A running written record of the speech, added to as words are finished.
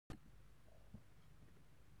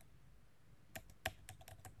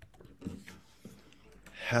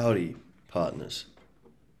Howdy, partners.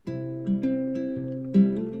 A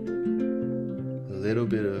little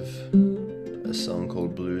bit of a song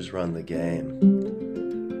called Blues Run the Game.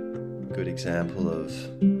 Good example of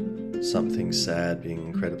something sad being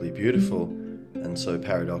incredibly beautiful, and so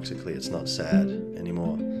paradoxically it's not sad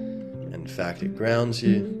anymore. In fact, it grounds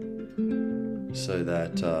you so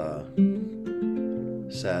that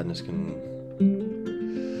sadness can...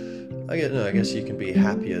 I guess you can be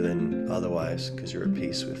happier than otherwise because you're at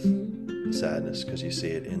peace with sadness, because you see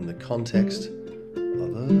it in the context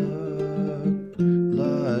of a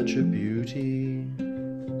larger beauty.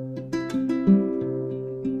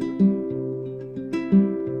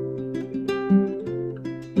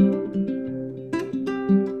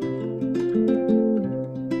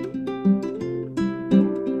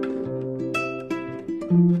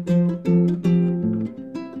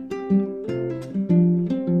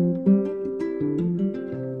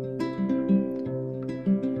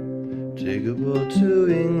 Take a boat to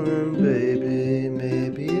England, baby,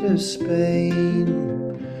 maybe to Spain.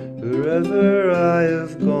 Wherever I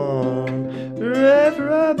have gone,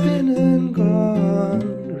 wherever I've been and gone,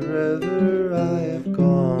 wherever I have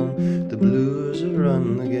gone, the blues have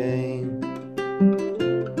run the game.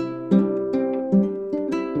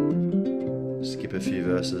 Skip a few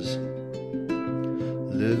verses.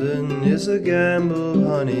 Living is a gamble,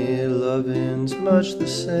 honey, loving's much the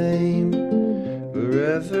same.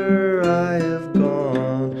 Wherever I have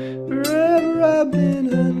gone, wherever I've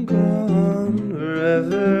been and gone,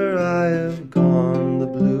 wherever I have gone, the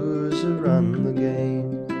blues have run the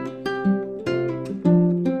game.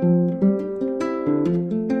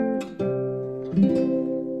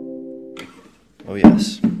 Oh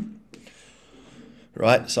yes.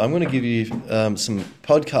 Right, so I'm going to give you some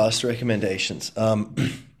podcast recommendations.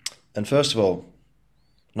 And first of all,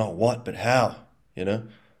 not what, but how,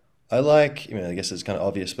 I guess it's kind of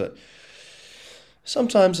obvious, but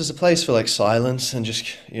sometimes there's a place for like silence and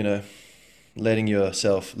just, let your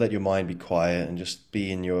mind be quiet and just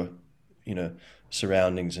be in your,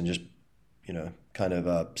 surroundings and just, kind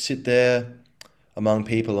of sit there among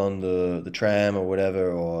people on the tram or whatever,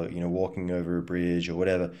 or, walking over a bridge or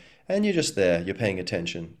whatever. And you're just there, you're paying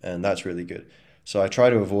attention, and that's really good. So I try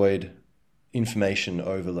to avoid information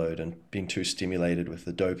overload and being too stimulated with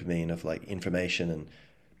the dopamine of like information and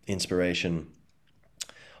inspiration.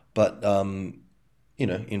 But,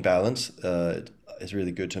 in balance, it's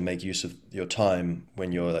really good to make use of your time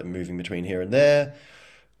when you're like moving between here and there,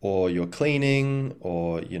 or you're cleaning,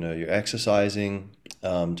 or, you're exercising,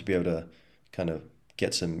 to be able to kind of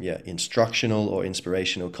get some, instructional or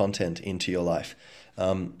inspirational content into your life.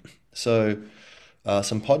 So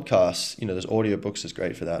some podcasts, there's audiobooks is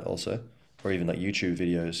great for that also, or even like YouTube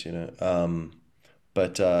videos,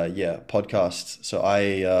 But podcasts. So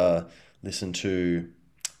I listen to,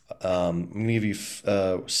 I'm going to give you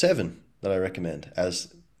 7 that I recommend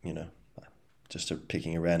as, just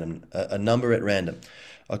picking a number at random.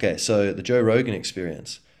 Okay, so the Joe Rogan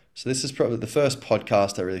Experience. So this is probably the first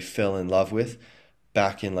podcast I really fell in love with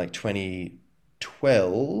back in like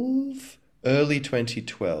 2012, early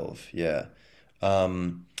 2012, yeah.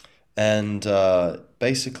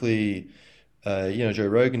 Basically... Joe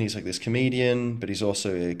Rogan, he's like this comedian, but he's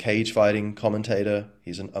also a cage fighting commentator.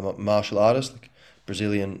 He's a martial artist, like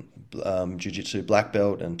Brazilian jiu-jitsu black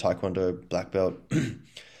belt and taekwondo black belt,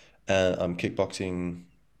 and kickboxing,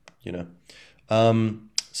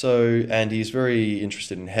 and he's very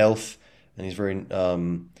interested in health, and he's very,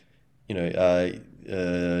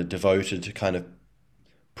 devoted to kind of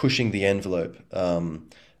pushing the envelope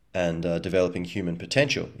and developing human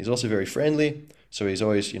potential. He's also very friendly, so he's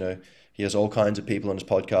always, he has all kinds of people on his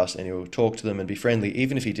podcast, and he'll talk to them and be friendly,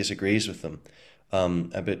 even if he disagrees with them.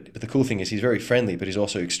 But the cool thing is he's very friendly, but he's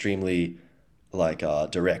also extremely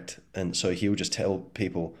direct. And so he'll just tell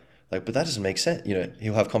people but that doesn't make sense.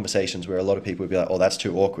 He'll have conversations where a lot of people would be like, oh, that's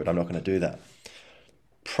too awkward, I'm not going to do that.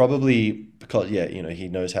 Probably because, he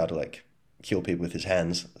knows how to kill people with his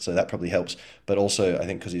hands. So that probably helps. But also I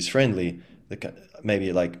think because he's friendly,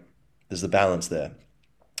 maybe there's the balance there.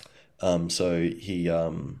 So he,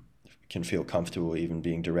 can feel comfortable even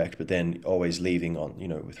being direct, but then always leaving on,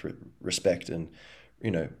 with respect and,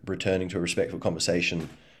 returning to a respectful conversation,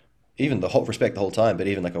 even respect the whole time, but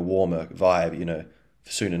even like a warmer vibe,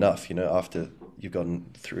 soon enough, after you've gotten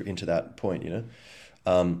through into that point,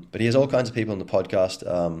 but he has all kinds of people on the podcast.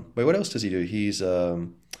 What else does he do? He's a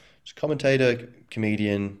commentator,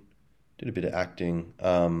 comedian, did a bit of acting,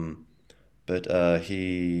 but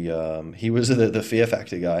he was the Fear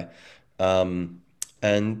Factor guy.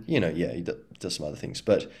 And he does some other things,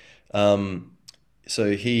 but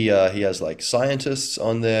so he has like scientists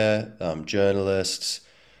on there, journalists,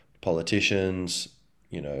 politicians,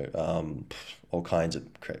 all kinds of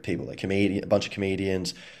people, like a bunch of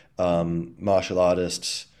comedians, martial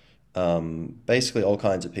artists, basically all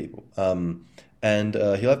kinds of people. And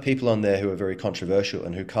he'll have people on there who are very controversial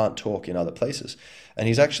and who can't talk in other places. And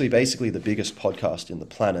he's actually basically the biggest podcast in the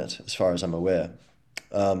planet, as far as I'm aware,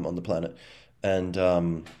 on the planet. And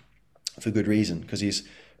for good reason, because he's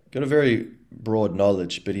got a very broad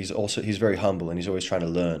knowledge, but he's very humble and he's always trying to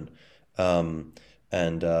learn. So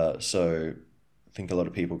I think a lot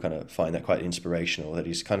of people kind of find that quite inspirational, that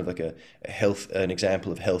he's kind of like an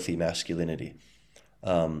example of healthy masculinity.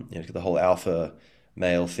 The whole alpha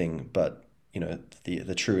male thing, but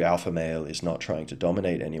the true alpha male is not trying to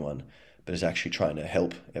dominate anyone, but is actually trying to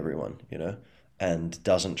help everyone, and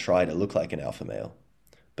doesn't try to look like an alpha male,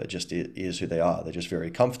 but just is who they are. They're just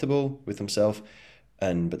very comfortable with themselves,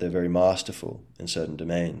 but they're very masterful in certain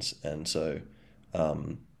domains, and so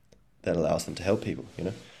that allows them to help people,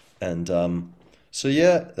 and so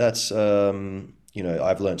yeah, that's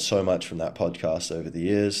I've learned so much from that podcast over the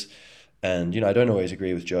years. And, I don't always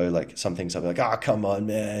agree with Joe. Like, some things I'll be like, come on,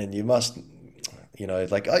 man, you must,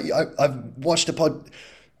 like, I've watched 3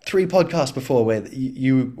 podcasts before where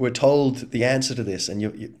you were told the answer to this and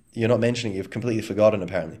you're not mentioning it. You've completely forgotten,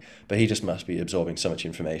 apparently. But he just must be absorbing so much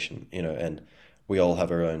information, and we all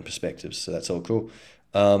have our own perspectives. So that's all cool.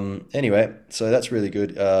 Anyway, so that's really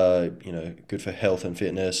good, good for health and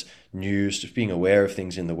fitness, news, just being aware of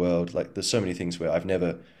things in the world. Like, there's so many things where you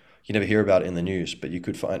never hear about it in the news, but you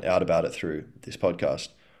could find out about it through this podcast.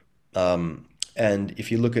 And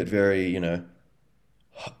if you look at very,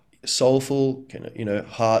 soulful,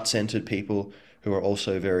 heart-centered people who are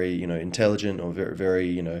also very, intelligent or very,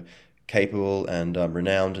 very, capable and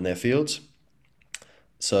renowned in their fields.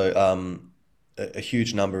 So a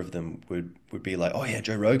huge number of them would be like, oh yeah,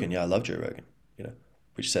 Joe Rogan. Yeah, I love Joe Rogan,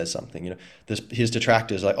 which says something, his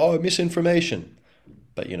detractors like, oh, misinformation.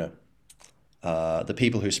 But, the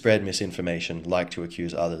people who spread misinformation like to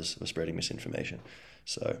accuse others of spreading misinformation.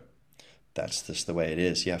 So that's just the way it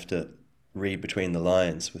is. You have to read between the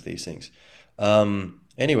lines with these things.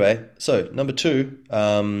 Anyway, so number 2,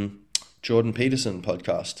 Jordan Peterson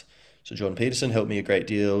podcast. So Jordan Peterson helped me a great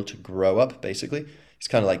deal to grow up, basically. It's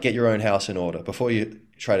kind of like, get your own house in order. Before you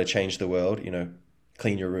try to change the world,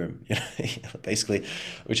 clean your room, basically,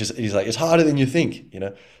 he's like, it's harder than you think, he's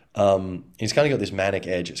kind of got this manic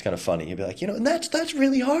edge. It's kind of funny. He'd be like, and that's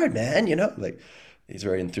really hard, man. Like, he's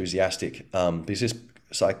very enthusiastic. He's this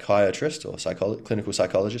psychiatrist or clinical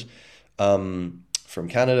psychologist from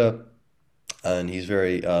Canada, and he's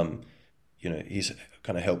very, he's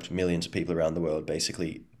kind of helped millions of people around the world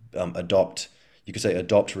basically adopt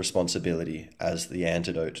responsibility as the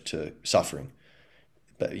antidote to suffering.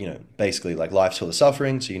 But, basically, like, life's full of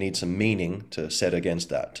suffering, so you need some meaning to set against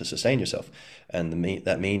that to sustain yourself. And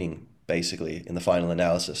that meaning, basically, in the final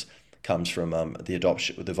analysis, comes from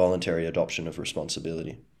the voluntary adoption of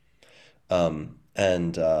responsibility. And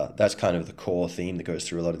that's kind of the core theme that goes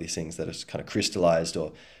through a lot of these things that is kind of crystallized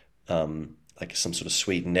or like some sort of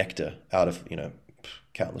sweet nectar out of,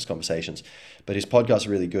 countless conversations. But his podcast is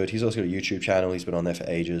really good. He's also got a YouTube channel. He's been on there for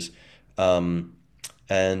ages. There's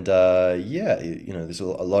a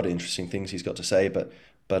lot of interesting things he's got to say, but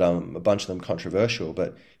a bunch of them controversial.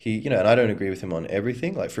 But he, and I don't agree with him on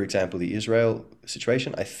everything. Like, for example, the Israel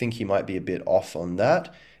situation, I think he might be a bit off on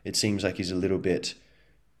that. It seems like he's a little bit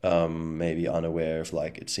maybe unaware of,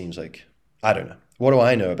 like, it seems like, I don't know. What do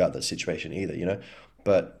I know about that situation either,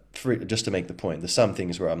 But just to make the point, there's some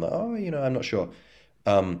things where I'm like, I'm not sure.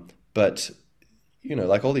 But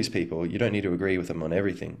like all these people, you don't need to agree with them on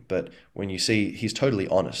everything. But when you see, he's totally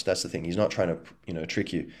honest. That's the thing. He's not trying to,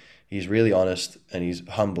 trick you. He's really honest, and he's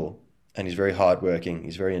humble, and he's very hardworking.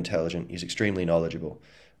 He's very intelligent. He's extremely knowledgeable,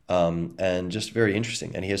 and just very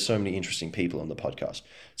interesting. And he has so many interesting people on the podcast.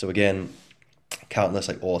 So again, countless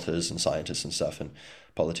like authors and scientists and stuff and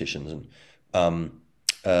politicians. And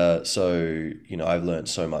I've learned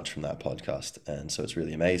so much from that podcast. And so it's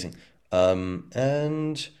really amazing.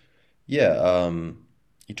 You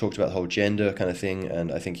talked about the whole gender kind of thing,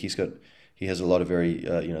 and I think he has a lot of very,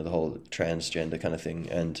 the whole transgender kind of thing,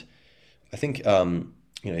 and I think,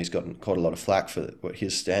 he's caught a lot of flack for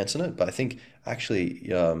his stance on it, but I think actually,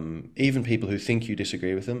 even people who think you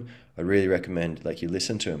disagree with him, I really recommend, like, you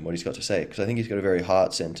listen to him, what he's got to say, because I think he's got a very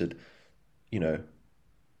heart-centered,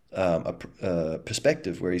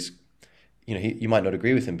 perspective where he's, you might not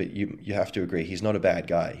agree with him, but you have to agree. He's not a bad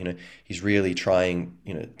guy. He's really trying,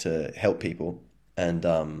 to help people. And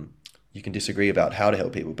you can disagree about how to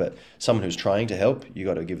help people, but someone who's trying to help, you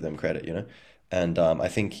got to give them credit, And I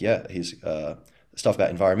think, his stuff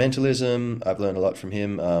about environmentalism, I've learned a lot from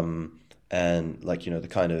him. and like, the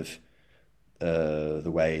kind of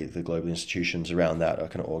the way the global institutions around that are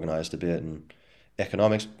kind of organized a bit, and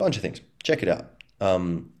economics, bunch of things. Check it out.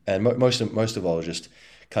 And most of all, just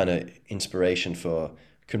kind of inspiration for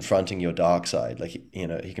confronting your dark side. Like,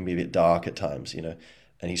 he can be a bit dark at times, and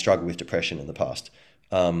he struggled with depression in the past.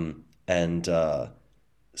 So I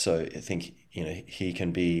think, he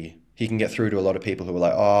can get through to a lot of people who are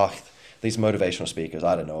like, oh, these motivational speakers,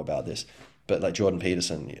 I don't know about this. But like Jordan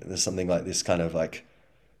Peterson, there's something like this kind of like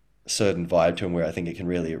certain vibe to him where I think it can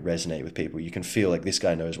really resonate with people. You can feel like this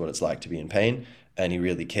guy knows what it's like to be in pain, and he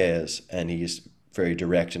really cares, and he's very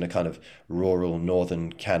direct in a kind of rural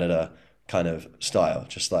northern Canada kind of style,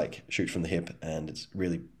 just like shoot from the hip, and it's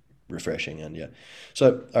really refreshing. And yeah,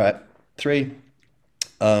 so all right, 3,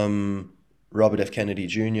 Robert F. Kennedy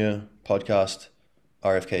Jr. podcast,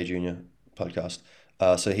 RFK Jr. podcast.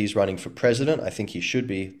 So he's running for president. I think he should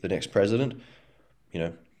be the next president.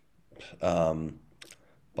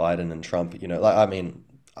 Biden and Trump,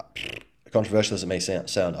 controversial as it may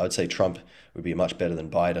sound, I would say Trump would be much better than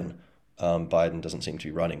Biden. Biden doesn't seem to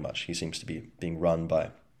be running much. He seems to be being run by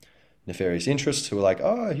nefarious interests who are like,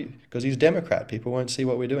 because he's a Democrat, people won't see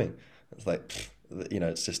what we're doing. It's like,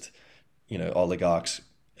 it's just, oligarchs,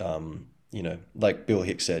 like Bill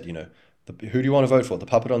Hicks said, who do you want to vote for, the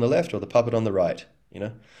puppet on the left or the puppet on the right,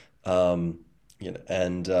 and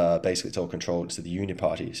basically it's all controlled. It's the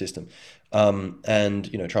uniparty system.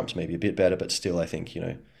 And Trump's maybe a bit better, but still I think,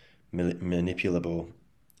 manipulable.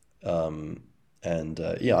 I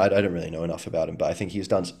don't really know enough about him, but I think he's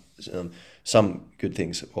done some good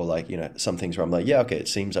things, or like, some things where I'm like, yeah, okay, it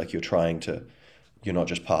seems like you're not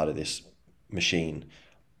just part of this machine,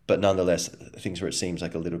 but nonetheless, things where it seems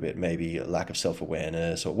like a little bit, maybe a lack of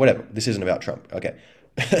self-awareness or whatever. This isn't about Trump. Okay.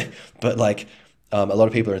 But like, a lot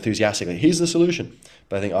of people are enthusiastic, like, here's the solution.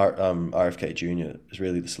 But I think RFK Jr. is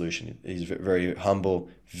really the solution. He's very humble,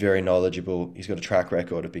 very knowledgeable. He's got a track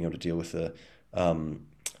record of being able to deal with the,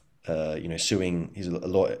 suing. He's a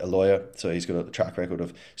lawyer, so he's got a track record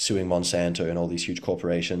of suing Monsanto and all these huge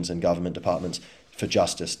corporations and government departments for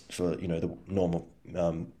justice for, the normal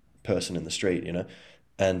person in the street,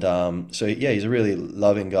 And so, yeah, he's a really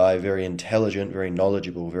loving guy, very intelligent, very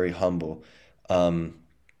knowledgeable, very humble.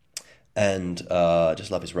 And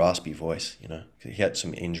just love his raspy voice, He had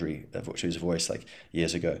some injury to his voice like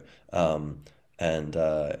years ago.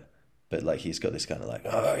 But like he's got this kind of like,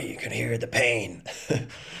 you can hear the pain.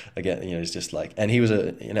 Again, he's just like, and he was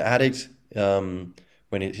an addict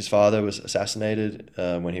when his father was assassinated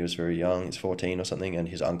when he was very young. He's 14 or something, and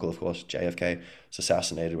his uncle, of course, JFK, was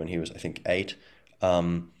assassinated when he was, I think, 8.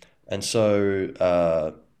 And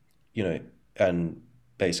so, and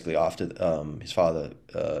basically after his father,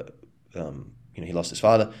 he lost his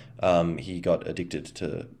father, he got addicted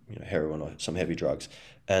to heroin or some heavy drugs,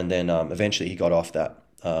 and then eventually he got off that,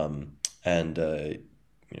 and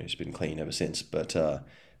he's been clean ever since. But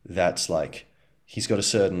that's like, he's got a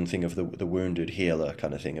certain thing of the wounded healer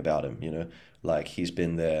kind of thing about him, like he's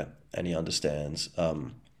been there and he understands,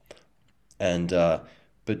 but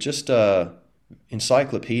just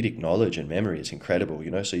encyclopedic knowledge and memory is incredible,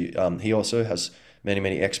 so he also has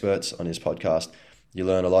many experts on his podcast. You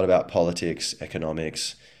learn a lot about politics,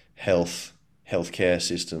 economics, healthcare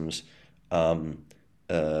systems,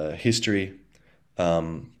 history,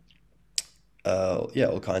 all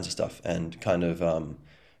kinds of stuff, and kind of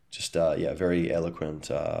very eloquent,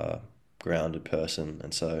 grounded person.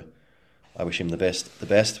 And so I wish him the best,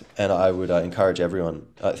 and I would encourage everyone.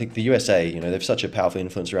 I think the USA, they have such a powerful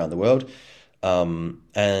influence around the world, so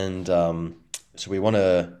we want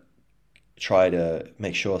to try to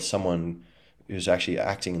make sure someone who's actually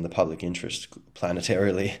acting in the public interest,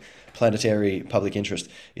 planetary public interest,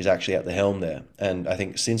 is actually at the helm there. And I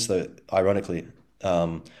think ironically,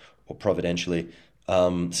 or providentially,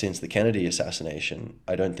 since the Kennedy assassination,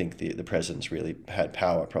 I don't think the president's really had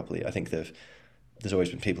power properly. I think there's always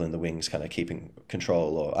been people in the wings kind of keeping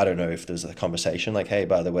control, or I don't know if there's a conversation like, hey,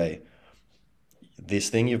 by the way, this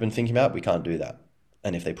thing you've been thinking about, we can't do that.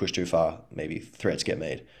 And if they push too far, maybe threats get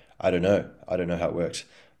made. I don't know how it works.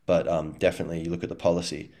 But definitely you look at the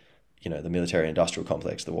policy, the military-industrial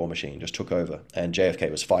complex, the war machine just took over, and JFK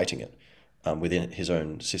was fighting it within his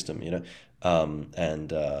own system, there's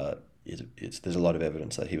a lot of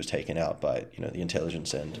evidence that he was taken out by, the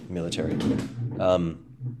intelligence and military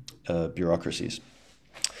bureaucracies.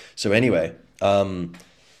 So anyway, so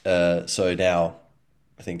now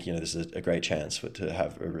I think, this is a great chance to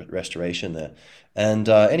have a restoration there. And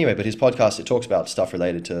anyway, but his podcast, it talks about stuff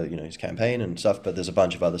related to, his campaign and stuff, but there's a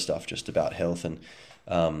bunch of other stuff just about health and,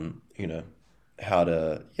 how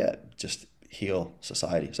to, just heal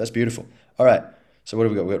society. So that's beautiful. All right. So what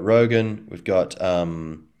have we got? We've got Rogan, we've got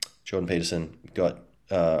Jordan Peterson, we've got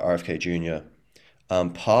RFK Jr.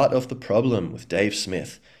 Part of the problem with Dave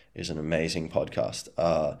Smith is an amazing podcast.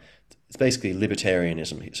 It's basically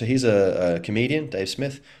libertarianism. So he's a comedian, Dave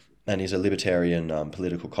Smith, and he's a libertarian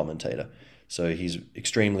political commentator. So he's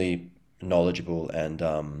extremely knowledgeable and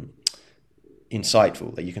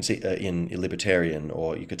insightful. That you can see in libertarian,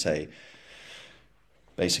 or you could say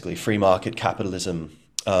basically free market capitalism,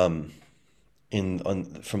 from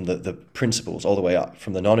the principles all the way up,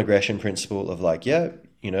 from the non-aggression principle of like, every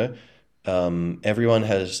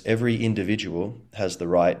individual has the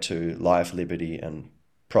right to life, liberty, and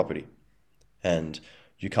property, and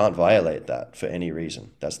you can't violate that for any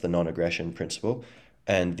reason. That's the non-aggression principle,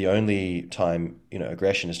 and the only time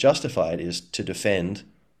aggression is justified is to defend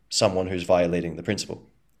someone who's violating the principle,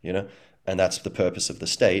 and that's the purpose of the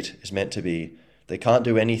state. Is meant to be, they can't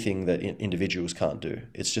do anything that individuals can't do.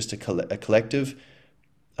 It's just a collective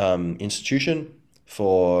institution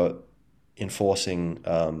for enforcing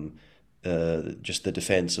just the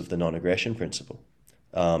defense of the non-aggression principle.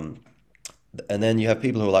 And then you have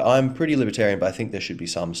people who are like, I'm pretty libertarian, but I think there should be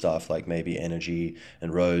some stuff like maybe energy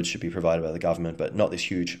and roads should be provided by the government, but not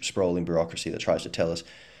this huge sprawling bureaucracy that tries to tell us,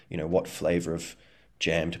 what flavor of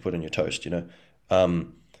jam to put on your toast,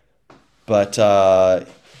 But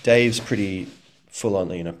Dave's pretty full on,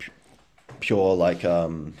 pure like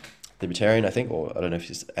libertarian, I think, or I don't know if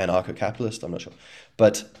he's anarcho-capitalist, I'm not sure.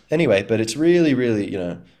 But anyway, it's really, really,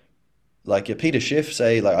 like Peter Schiff,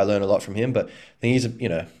 say, like I learn a lot from him, but I think he's,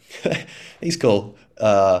 he's cool.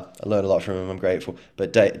 I learn a lot from him, I'm grateful.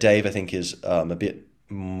 But Dave, I think, is a bit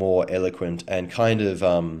more eloquent and kind of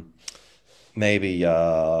maybe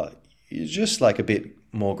just like a bit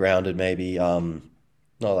more grounded, maybe.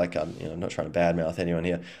 Not like I'm, not trying to badmouth anyone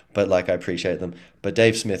here, but like I appreciate them. But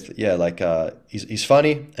Dave Smith, he's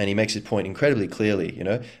funny and he makes his point incredibly clearly,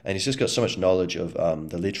 and he's just got so much knowledge of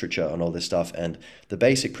the literature and all this stuff and the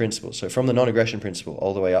basic principles. So from the non-aggression principle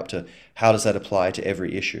all the way up to how does that apply to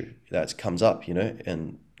every issue that comes up,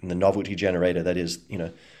 and the novelty generator that is,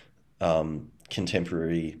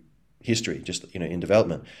 contemporary history, just in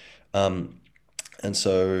development. And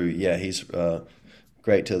so he's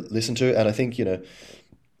great to listen to, and I think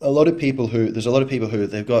there's a lot of people who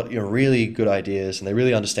they've got really good ideas and they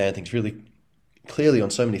really understand things really clearly on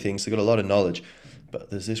so many things. They've got a lot of knowledge, but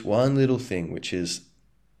there's this one little thing which is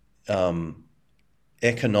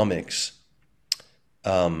economics.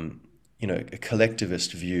 A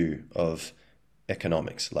collectivist view of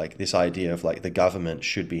economics, like this idea of like the government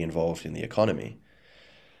should be involved in the economy.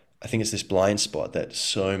 I think it's this blind spot that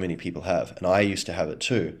so many people have, and I used to have it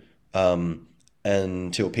too,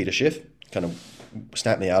 until Peter Schiff kind of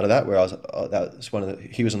snapped me out of that, where I was,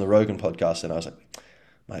 he was on the Rogan podcast, and I was like,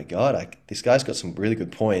 my God, this guy's got some really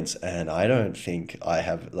good points, and I don't think I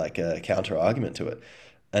have like a counter argument to it.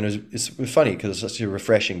 And it's funny because it's such a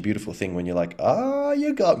refreshing, beautiful thing when you're like,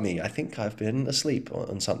 you got me. I think I've been asleep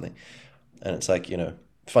on something. And it's like,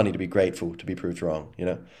 funny to be grateful to be proved wrong,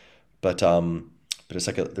 But it's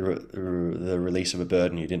like the release of a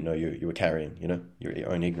burden you didn't know you were carrying,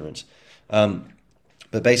 your own ignorance.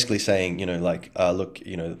 But basically saying, look,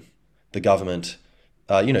 the government,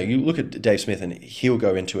 you look at Dave Smith and he'll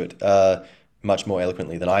go into it much more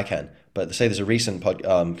eloquently than I can. But say there's a recent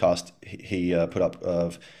podcast he put up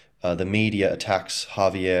of the media attacks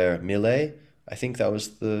Javier Milei. I think that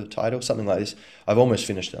was the title, something like this. I've almost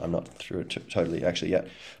finished it. I'm not through it totally actually yet.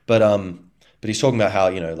 But he's talking about how,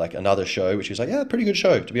 like another show, which is like, pretty good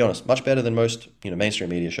show, to be honest. Much better than most, mainstream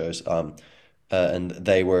media shows. And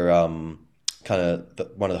they were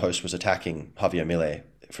one of the hosts was attacking Javier Milei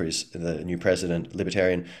for the new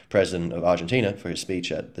libertarian president of Argentina, for his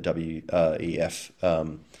speech at the WEF,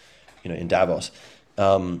 in Davos.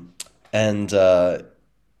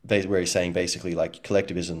 Where he's saying basically like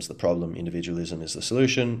collectivism's the problem, individualism is the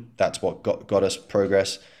solution. That's what got us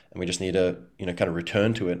progress, and we just need to kind of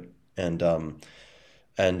return to it.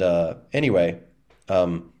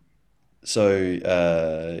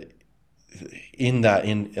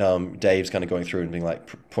 Dave's kind of going through and being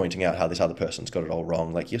like pointing out how this other person's got it all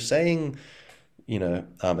wrong. Like you're saying,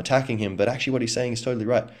 attacking him, but actually what he's saying is totally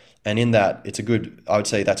right. And in that, I would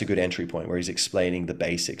say that's a good entry point where he's explaining the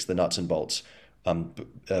basics, the nuts and bolts.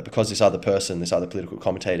 Because this other political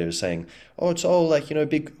commentator is saying, it's all like,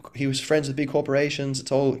 he was friends with big corporations.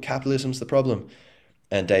 It's all capitalism's the problem.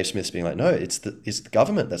 And Dave Smith's being like, no, it's the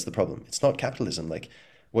government that's the problem. It's not capitalism. Like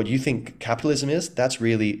what you think capitalism is, that's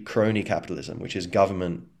really crony capitalism, which is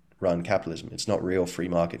government-run capitalism. It's not real free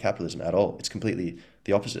market capitalism at all. It's completely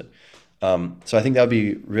the opposite. So I think that would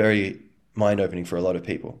be very mind-opening for a lot of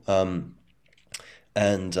people.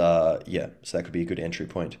 And yeah, so that could be a good entry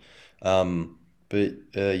point. But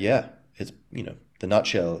yeah, it's, the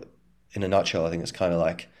nutshell, in a nutshell, I think it's kind of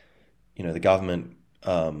like, the government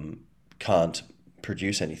can't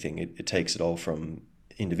produce anything. It takes it all from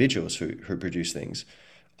individuals who produce things.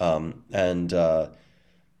 And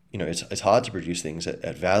it's hard to produce things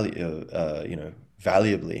at value,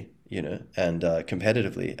 valuably, and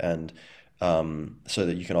competitively, and so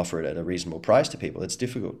that you can offer it at a reasonable price to people. It's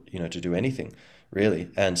difficult, to do anything really.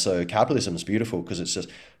 And so capitalism is beautiful because it's just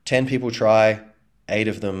 10 people try, 8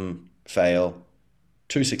 of them fail,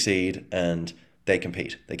 2 succeed, and they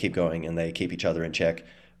compete. They keep going and they keep each other in check.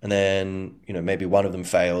 And then, maybe one of them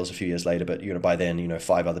fails a few years later, but, by then,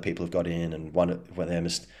 5 other people have got in, and one of them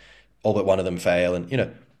is, all but one of them fail.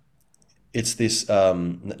 And, it's this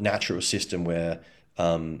natural system where,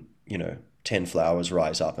 10 flowers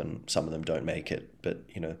rise up and some of them don't make it, but,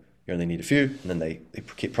 you only need a few, and then they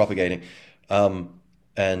keep propagating.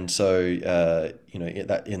 And so,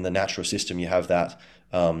 that in the natural system, you have that.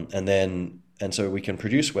 And so we can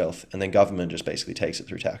produce wealth, and then government just basically takes it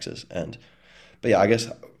through taxes. But yeah, I guess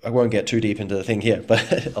I won't get too deep into the thing here,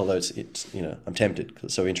 but although it's I'm tempted because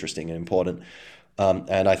it's so interesting and important.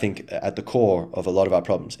 And I think at the core of a lot of our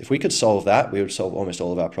problems, if we could solve that, we would solve almost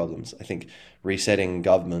all of our problems. I think resetting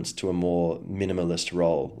governments to a more minimalist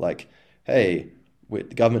role, like, hey, the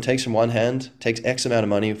government takes from one hand, takes X amount of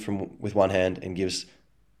money with one hand and gives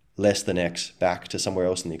less than X back to somewhere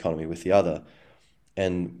else in the economy with the other.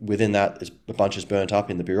 And within that, a bunch is burnt up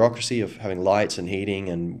in the bureaucracy of having lights and heating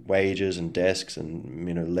and wages and desks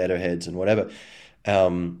and letterheads and whatever,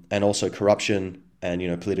 and also corruption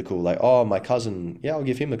and political, like, oh, my cousin, yeah, I'll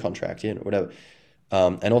give him the contract, yeah, whatever,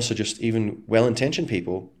 and also just even well-intentioned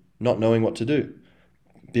people not knowing what to do.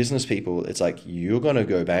 Business people, it's like, you're gonna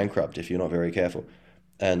go bankrupt if you're not very careful,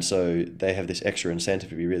 and so they have this extra incentive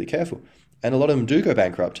to be really careful, and a lot of them do go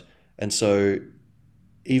bankrupt, and so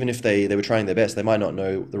even if they were trying their best, they might not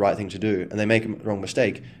know the right thing to do, and they make a wrong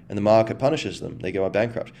mistake, and the market punishes them. They go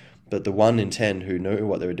bankrupt. But the 1 in 10 who know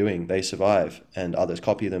what they were doing, they survive, and others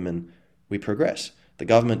copy them, and we progress. The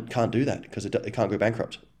government can't do that because it can't go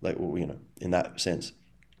bankrupt, in that sense.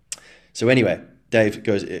 So anyway, Dave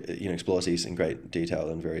goes, explores these in great detail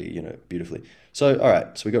and very, beautifully. So all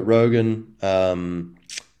right, so we got Rogan,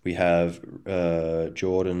 we have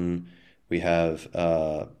Jordan, we have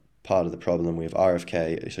Part of the Problem, we have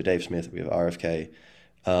RFK, so Dave Smith, we have RFK,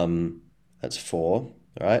 that's 4, all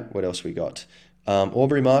right, what else we got?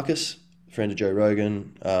 Aubrey Marcus, friend of Joe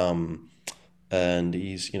Rogan, and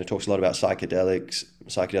he's, talks a lot about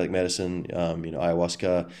psychedelic medicine,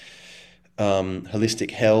 ayahuasca,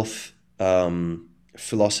 holistic health,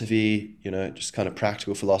 philosophy, just kind of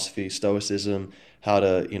practical philosophy, stoicism, how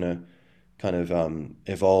to,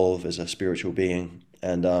 evolve as a spiritual being,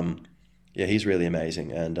 and yeah, he's really amazing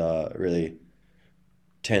and really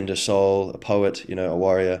tender soul, a poet, a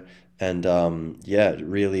warrior, and yeah,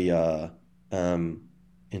 really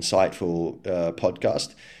insightful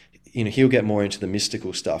podcast. He'll get more into the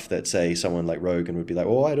mystical stuff that, say, someone like Rogan would be like,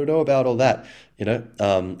 oh, I don't know about all that,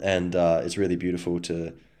 and it's really beautiful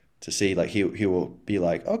to see. Like, he will be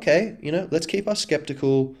like, okay, let's keep our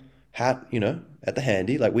skeptical hat, at the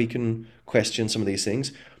handy. Like, we can question some of these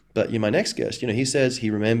things. But my next guest, he says he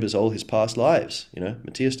remembers all his past lives,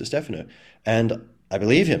 Matthias DeStefano. And I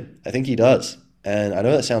believe him. I think he does. And I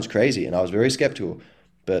know that sounds crazy, and I was very skeptical.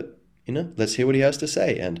 But, let's hear what he has to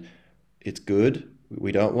say. And it's good.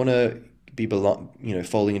 We don't want to be,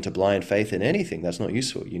 falling into blind faith in anything. That's not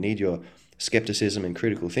useful. You need your skepticism and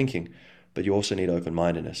critical thinking, but you also need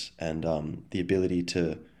open-mindedness and the ability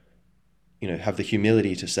to, have the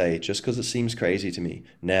humility to say, just because it seems crazy to me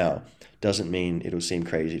now doesn't mean it'll seem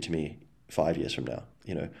crazy to me 5 years from now,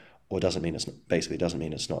 or doesn't mean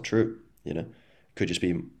it's not true, It could just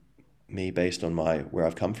be me based on where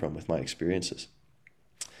I've come from with my experiences,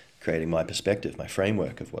 creating my perspective, my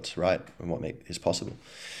framework of what's right and what is possible.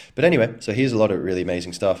 But anyway, so here's a lot of really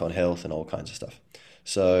amazing stuff on health and all kinds of stuff.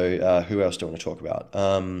 So who else do I want to talk about?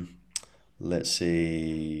 Let's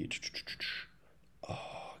see.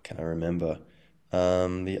 Can I remember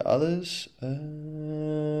the others?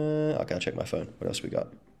 Okay, I'll check my phone. What else we got?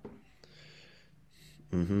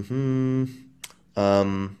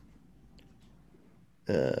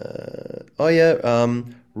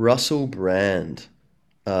 Russel Brand.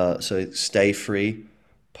 So Stay Free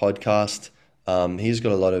podcast. He's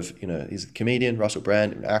got a lot of, he's a comedian, Russel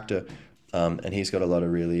Brand, an actor, and he's got a lot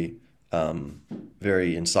of really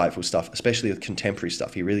very insightful stuff, especially with contemporary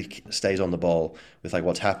stuff. He really stays on the ball with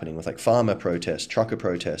what's happening with farmer protests, trucker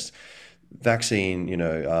protests, vaccine,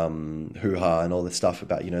 hoo-ha and all this stuff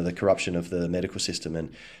about, the corruption of the medical system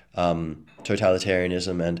and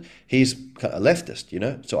totalitarianism. And he's a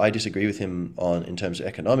leftist, so I disagree with him in terms of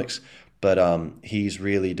economics, but he's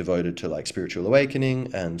really devoted to like spiritual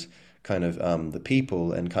awakening and kind of the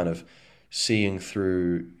people and kind of seeing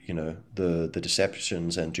through, the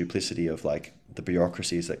deceptions and duplicity of like the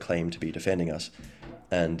bureaucracies that claim to be defending us.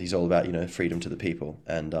 And he's all about, freedom to the people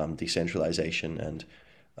and decentralization and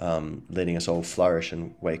letting us all flourish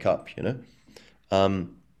and wake up,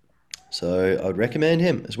 So I would recommend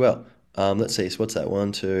him as well. Let's see, so what's that?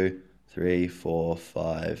 1, 2, 3, 4,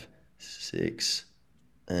 5, 6,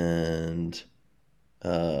 and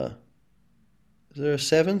is there a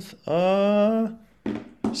seventh?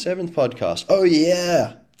 Seventh podcast. Oh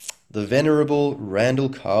yeah, the venerable Randall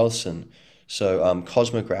Carlson. So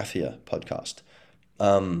Kosmographia podcast.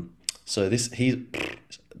 So he's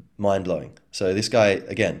mind-blowing. So this guy,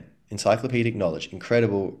 again, encyclopedic knowledge,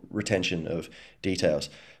 incredible retention of details.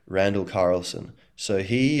 Randall Carlson. So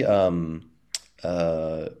he, I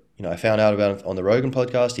found out about him on the Rogan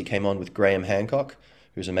podcast. He came on with Graham Hancock,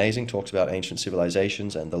 who's amazing, talks about ancient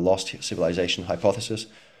civilizations and the lost civilization hypothesis.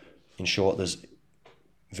 In short, there's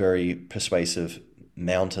very persuasive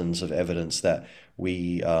mountains of evidence that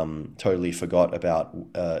we totally forgot about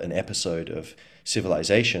an episode of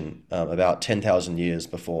civilization about 10,000 years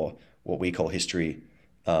before what we call history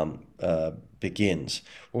begins.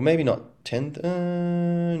 Well, maybe not 10,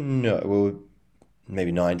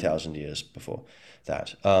 maybe 9,000 years before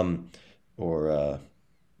that, or a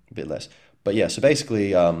bit less. But yeah, so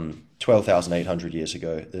basically 12,800 years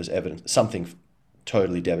ago, there's evidence, something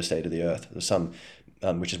totally devastated the earth. There's some,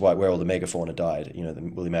 which is where all the megafauna died, the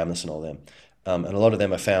woolly mammoths and all them. And a lot of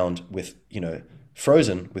them are found with,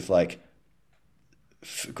 frozen with like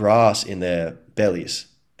grass in their bellies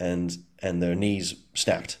and their knees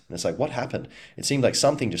snapped. And it's like, what happened? It seemed like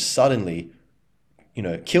something just suddenly,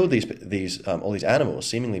 killed these all these animals,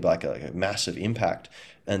 seemingly by like a massive impact.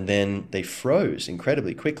 And then they froze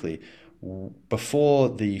incredibly quickly before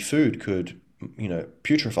the food could,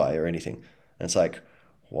 putrefy or anything. And it's like,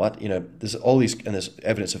 what? There's all these, and there's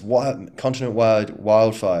evidence of continent-wide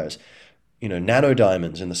wildfires,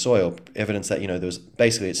 nanodiamonds in the soil, evidence that, there was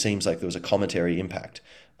basically, it seems like there was a cometary impact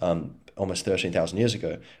almost 13,000 years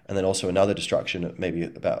ago. And then also another destruction maybe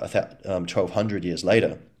about 1,200 years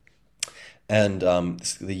later. And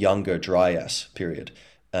the Younger Dryas period.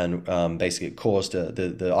 And basically it caused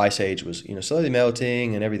the ice age was, slowly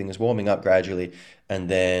melting and everything is warming up gradually. And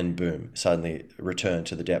then, boom, suddenly returned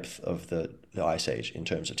to the depth of the ice age in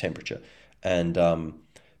terms of temperature. And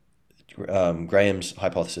Graham's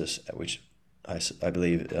hypothesis, which I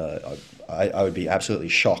believe I would be absolutely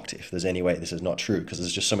shocked if there's any way this is not true, because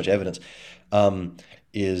there's just so much evidence,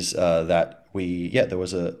 is that there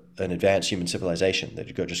was an advanced human civilization that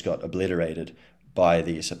just got obliterated by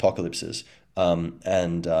these apocalypses,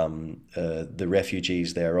 and the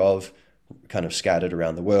refugees thereof kind of scattered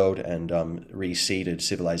around the world and reseeded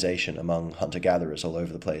civilization among hunter-gatherers all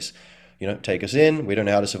over the place. Take us in, we don't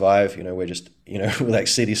know how to survive, we're just, we're like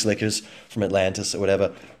city slickers from Atlantis or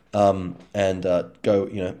whatever. And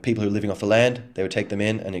go, people who are living off the land, they would take them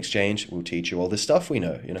in exchange, we'll teach you all this stuff we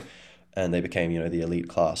know, and they became, the elite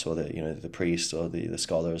class or the priests or the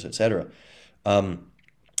scholars, etc. And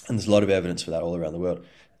there's a lot of evidence for that all around the world.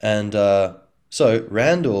 And so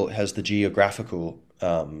Randall has the geographical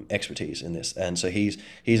expertise in this. And so he's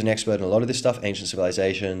an expert in a lot of this stuff, ancient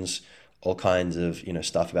civilizations, all kinds of,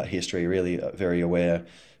 stuff about history, really a very aware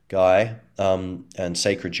guy, and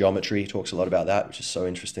sacred geometry, talks a lot about that, which is so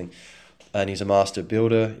interesting. And he's a master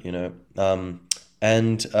builder,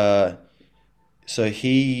 so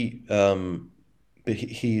his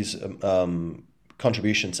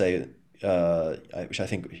contribution, say, which I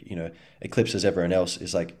think eclipses everyone else,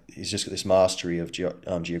 is like he's just got this mastery of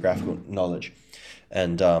geographical knowledge,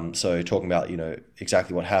 and so talking about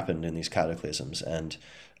exactly what happened in these cataclysms, and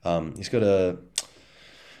he's got a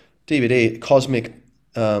DVD, Cosmic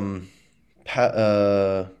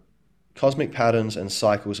Patterns and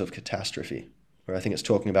Cycles of Catastrophe, where I think it's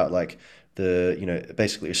talking about like the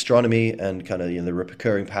basically astronomy and kind of the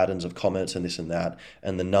recurring patterns of comets and this and that,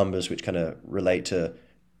 and the numbers which kind of relate to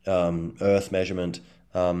Earth measurement,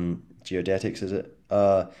 geodetics, is it,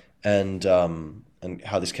 and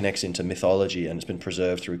how this connects into mythology, and it's been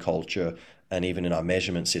preserved through culture and even in our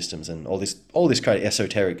measurement systems, and all this kind of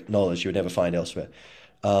esoteric knowledge you would never find elsewhere.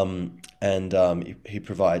 He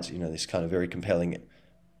provides this kind of very compelling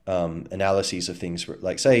analyses of things.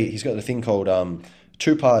 Like, say, he's got a thing called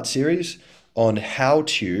 2-part series on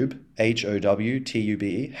HowTube,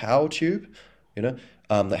 HOWTUBE, HowTube,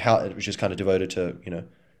 which is kind of devoted to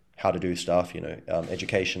how to do stuff,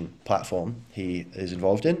 education platform he is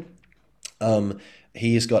involved in.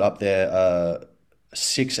 He's got up there a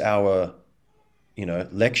 6-hour,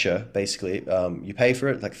 lecture, basically. You pay for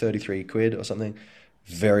it, like 33 quid or something.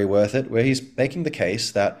 Very worth it, where he's making the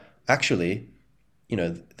case that actually,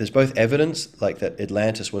 there's both evidence like that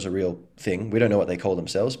Atlantis was a real thing. We don't know what they call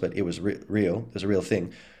themselves, but it was real. There's a real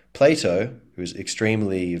thing. Plato, who's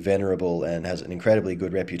extremely venerable and has an incredibly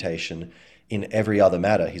good reputation in every other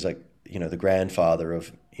matter. He's like, the grandfather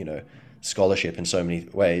of, scholarship in so many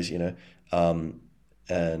ways,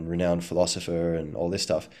 and renowned philosopher and all this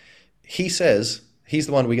stuff. He says, he's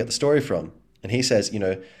the one we get the story from. And he says, it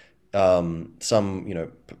had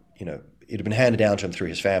been handed down to him through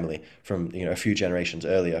his family from, a few generations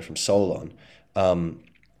earlier from Solon,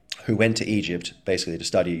 who went to Egypt basically to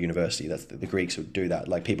study at university. That's the Greeks would do that.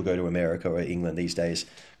 Like people go to America or England these days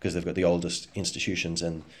because they've got the oldest institutions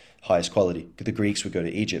and highest quality. The Greeks would go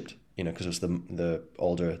to Egypt, because it was the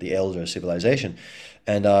elder civilization.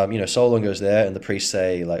 And, Solon goes there and the priests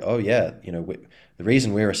say like, oh yeah, the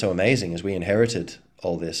reason we are so amazing is we inherited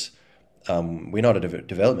all this. We're not a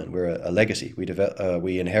development, we're a legacy.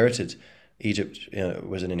 We inherited Egypt,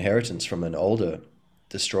 was an inheritance from an older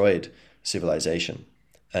destroyed civilization,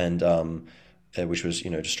 and which was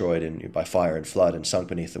destroyed by fire and flood and sunk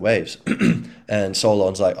beneath the waves. And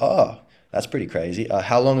Solon's like, oh, that's pretty crazy.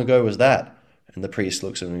 How long ago was that? And the priest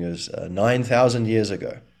looks at him and goes, 9,000 years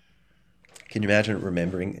ago. Can you imagine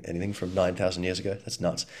remembering anything from 9,000 years ago? That's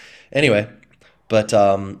nuts. Anyway, but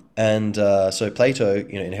so Plato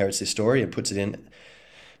inherits this story and puts it in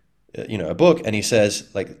a book, and he says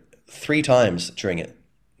like 3 times during it,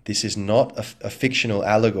 this is not a fictional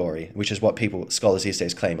allegory, which is what scholars these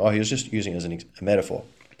days claim. Oh, he was just using it as a metaphor.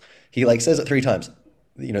 He says it 3 times.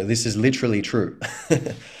 This is literally true.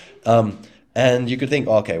 And you could think,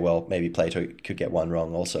 okay, well, maybe Plato could get one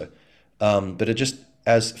wrong also. But it just,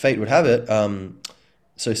 as fate would have it,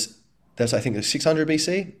 so that's, I think, 600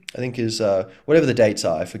 BC, I think is, whatever the dates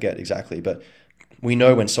are, I forget exactly, but we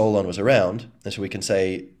know when Solon was around, and so we can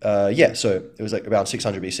say, so it was like around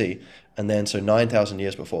 600 BC, and then so 9,000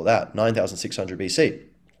 years before that, 9,600 BC.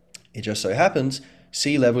 It just so happens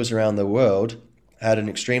sea levels around the world had an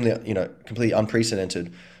extremely, completely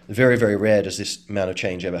unprecedented, very, very rare does this amount of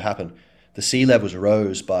change ever happen. The sea levels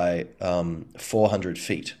rose by 400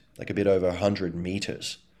 feet, like a bit over 100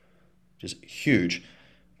 meters, which is huge.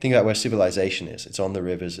 Think about where civilization is. It's on the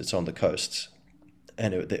rivers, it's on the coasts,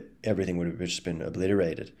 and everything would have just been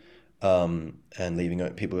obliterated, and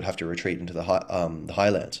people would have to retreat into the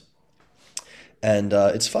highlands. And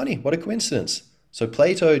it's funny, what a coincidence. So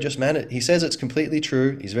Plato just he says it's completely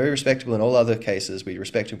true. He's very respectable in all other cases. We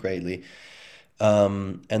respect him greatly.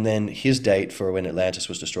 And then his date for when Atlantis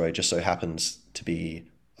was destroyed just so happens to be,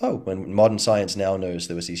 when modern science now knows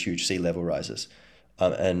there was these huge sea level rises,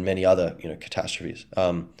 and many other, catastrophes.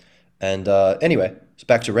 Anyway, so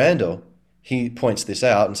back to Randall, he points this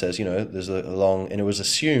out and says, there's and it was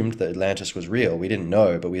assumed that Atlantis was real. We didn't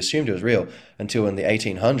know, but we assumed it was real until in the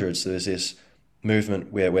 1800s, there was this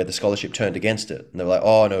movement where the scholarship turned against it. And they were like,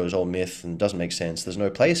 oh no, it was all myth and it doesn't make sense. There's no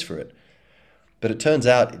place for it. But it turns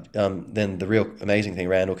out, then the real amazing thing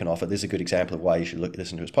Randall can offer, this is a good example of why you should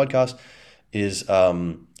listen to his podcast, is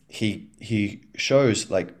he shows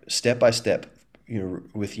like step by step,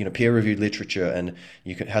 with peer-reviewed literature, and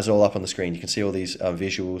has it all up on the screen. You can see all these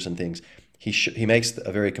visuals and things. He makes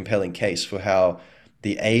a very compelling case for how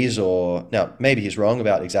the Azore. Now maybe he's wrong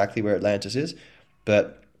about exactly where Atlantis is,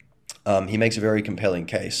 but he makes a very compelling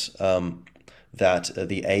case that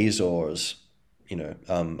the Azores,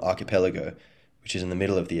 archipelago, which is in the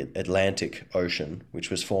middle of the Atlantic Ocean, which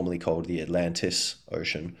was formerly called the Atlantis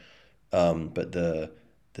Ocean, but the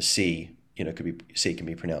sea, sea can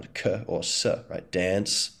be pronounced k or s, right?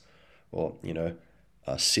 Dance, or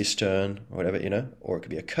cistern, or whatever, or it could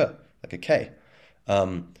be a k, like a k.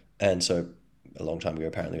 And so a long time ago,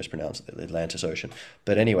 apparently, it was pronounced the Atlantis Ocean.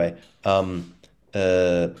 But anyway,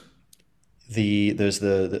 there's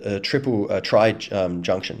the triple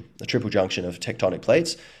junction, the triple junction of tectonic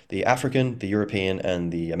plates. The African, the European,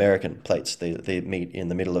 and the American plates. They meet in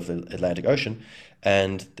the middle of the Atlantic Ocean,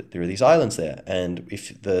 and there are these islands there. And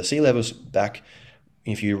if the sea levels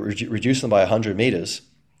if you reduce them by 100 meters,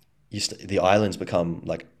 the islands become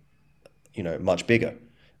much bigger.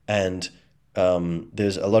 And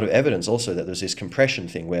there's a lot of evidence also that there's this compression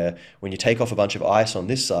thing where when you take off a bunch of ice on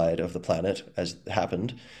this side of the planet, as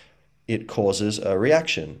happened, it causes a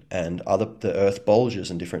reaction, and the Earth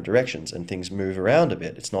bulges in different directions, and things move around a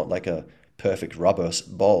bit. It's not like a perfect rubber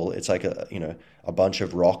bowl. It's like a bunch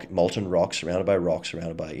of molten rocks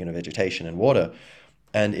surrounded by vegetation and water,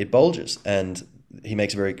 and it bulges. And he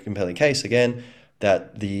makes a very compelling case again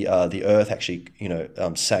that the Earth actually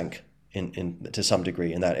sank in to some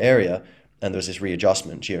degree in that area, and there was this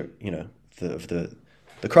readjustment of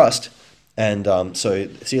the crust, and so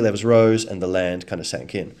sea levels rose and the land kind of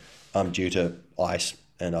sank in due to ice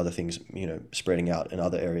and other things spreading out in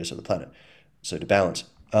other areas of the planet, so to balance.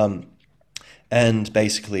 And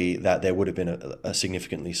basically that there would have been a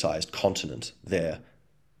significantly sized continent there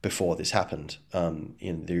before this happened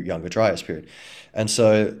in the Younger Dryas period. And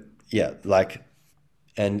so,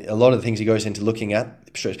 and a lot of the things he goes into looking at,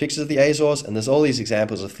 shows pictures of the Azores, and there's all these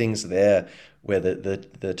examples of things there where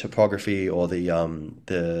the topography or the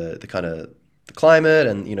kind of the climate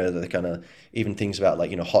and, the kind of even things about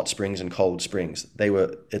hot springs and cold springs,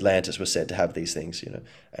 Atlantis was said to have these things,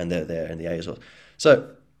 and they're there in the Azores.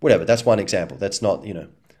 So, whatever, that's one example. That's not,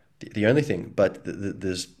 the only thing, but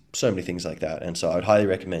there's so many things like that. And so I would highly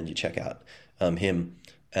recommend you check out him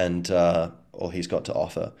and all he's got to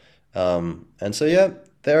offer. And so,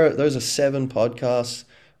 those are 7 podcasts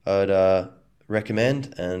I would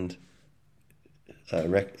recommend, and I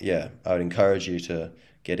would encourage you to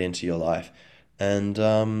get into your life. And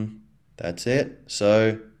that's it.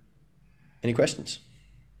 So, any questions?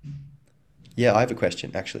 Yeah, I have a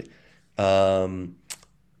question, actually.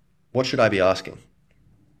 What should I be asking?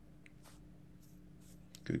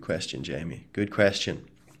 Good question, Jamie. Good question.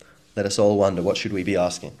 Let us all wonder, what should we be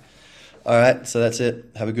asking? All right, so that's it.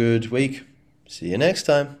 Have a good week. See you next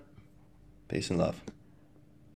time. Peace and love.